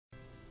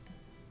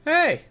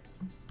Hey!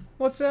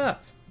 What's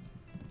up?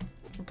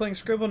 We're playing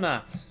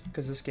Scribblenauts,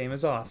 because this game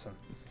is awesome.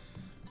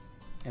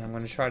 And I'm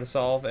going to try to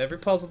solve every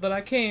puzzle that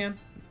I can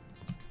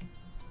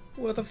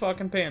with a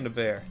fucking panda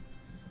bear.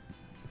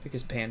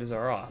 Because pandas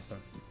are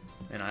awesome.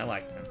 And I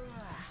like them.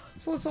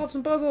 So let's solve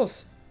some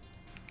puzzles.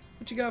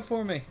 What you got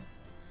for me?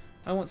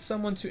 I want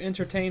someone to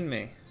entertain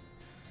me.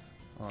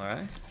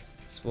 Alright.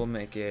 So we'll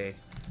make a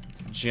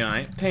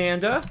giant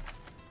panda.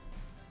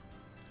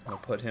 I'll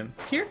put him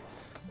here.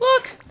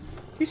 Look!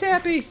 He's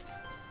happy!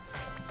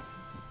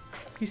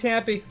 He's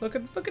happy. Look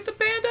at the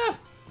panda!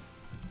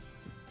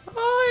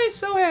 Oh, he's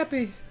so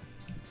happy.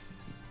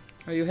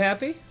 Are you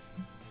happy?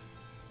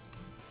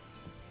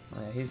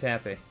 Oh, yeah, he's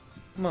happy.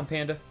 Come on,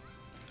 panda.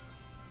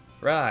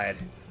 Ride.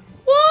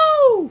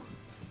 Woo!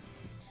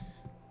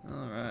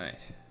 Alright.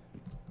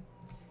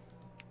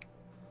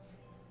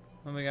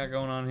 What do we got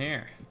going on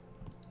here?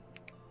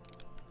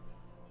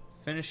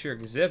 Finish your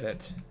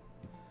exhibit.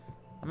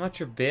 I'm not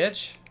your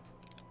bitch.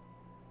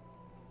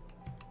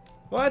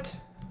 What?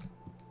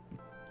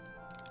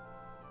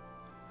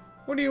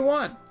 What do you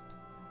want?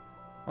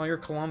 Oh, you're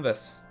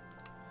Columbus.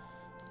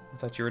 I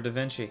thought you were Da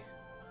Vinci.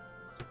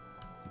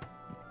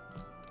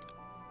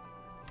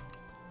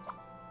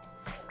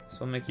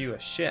 So I'll make you a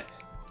ship.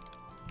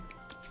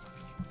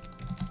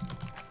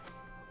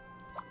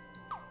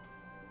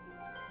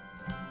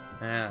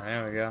 Yeah,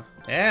 there we go.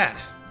 Yeah!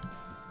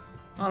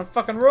 On a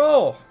fucking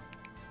roll!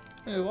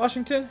 Hey,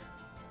 Washington?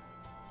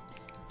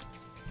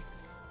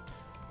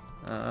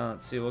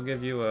 Let's see, we'll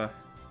give you a...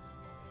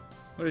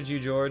 What did you,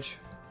 George?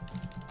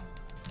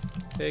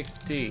 Fake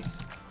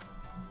teeth.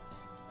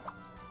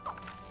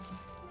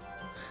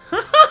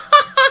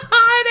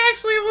 It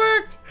actually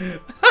worked!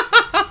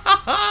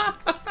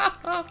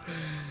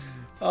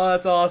 Oh,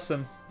 that's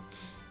awesome.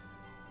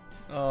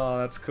 Oh,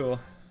 that's cool.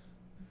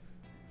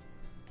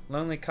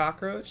 Lonely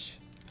cockroach?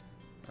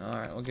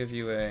 Alright, we'll give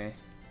you a...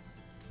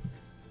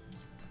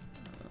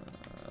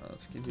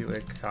 let's give you a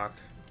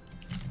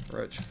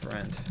cockroach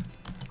friend.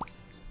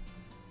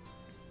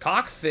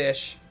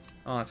 Cockfish?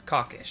 Oh, it's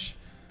cockish.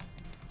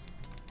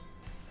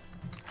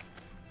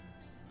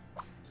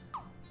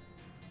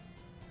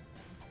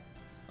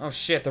 Oh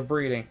shit, they're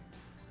breeding.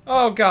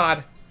 Oh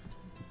god.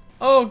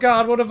 Oh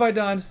god, what have I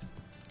done?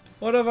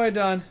 What have I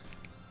done?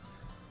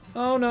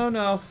 Oh no,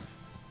 no.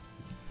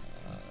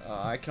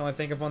 I can only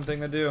think of one thing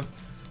to do.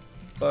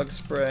 Bug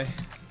spray.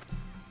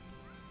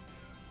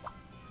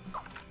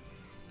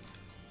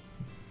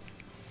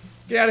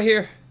 Get out of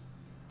here.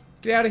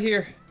 Get out of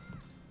here.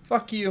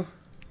 Fuck you.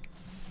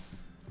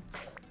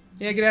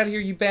 Yeah, get out of here,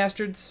 you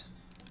bastards.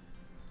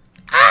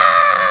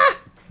 Ah!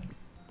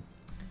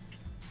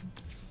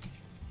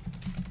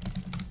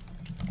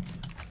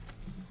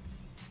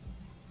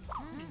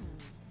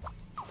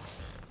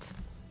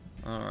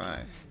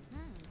 Alright.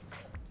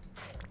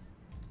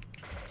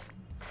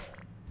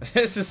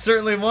 This is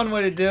certainly one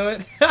way to do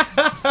it.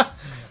 A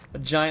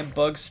giant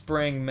bug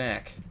spraying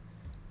mech.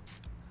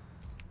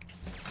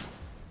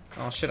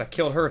 Oh shit, I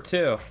killed her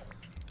too.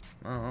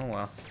 Oh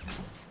well.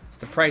 It's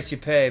the price you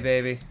pay,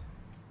 baby.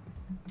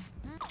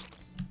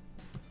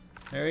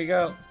 There you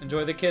go.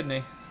 Enjoy the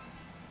kidney.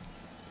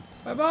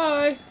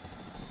 Bye-bye.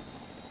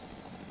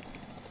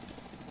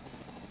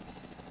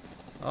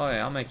 Oh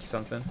yeah, I'll make you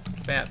something.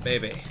 Fat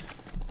baby.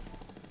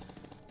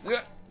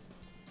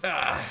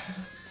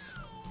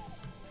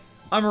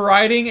 I'm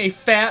riding a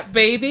fat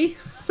baby?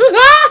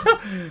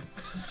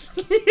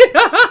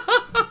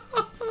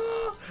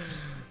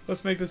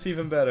 Let's make this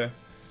even better.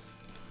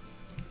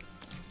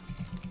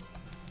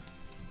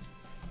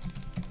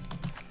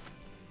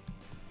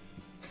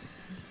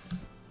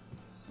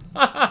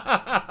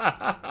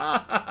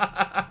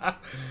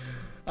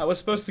 I was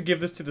supposed to give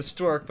this to the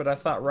stork, but I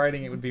thought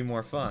riding it would be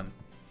more fun.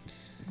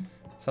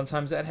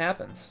 Sometimes that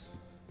happens.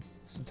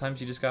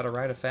 Sometimes you just gotta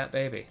ride a fat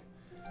baby.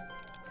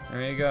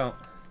 There you go.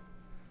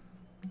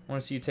 I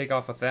want to see you take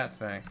off with that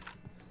thing.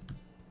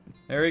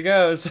 There he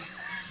goes.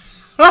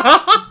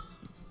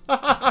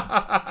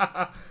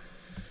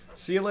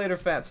 See you later,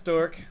 fat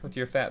stork, with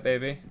your fat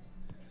baby.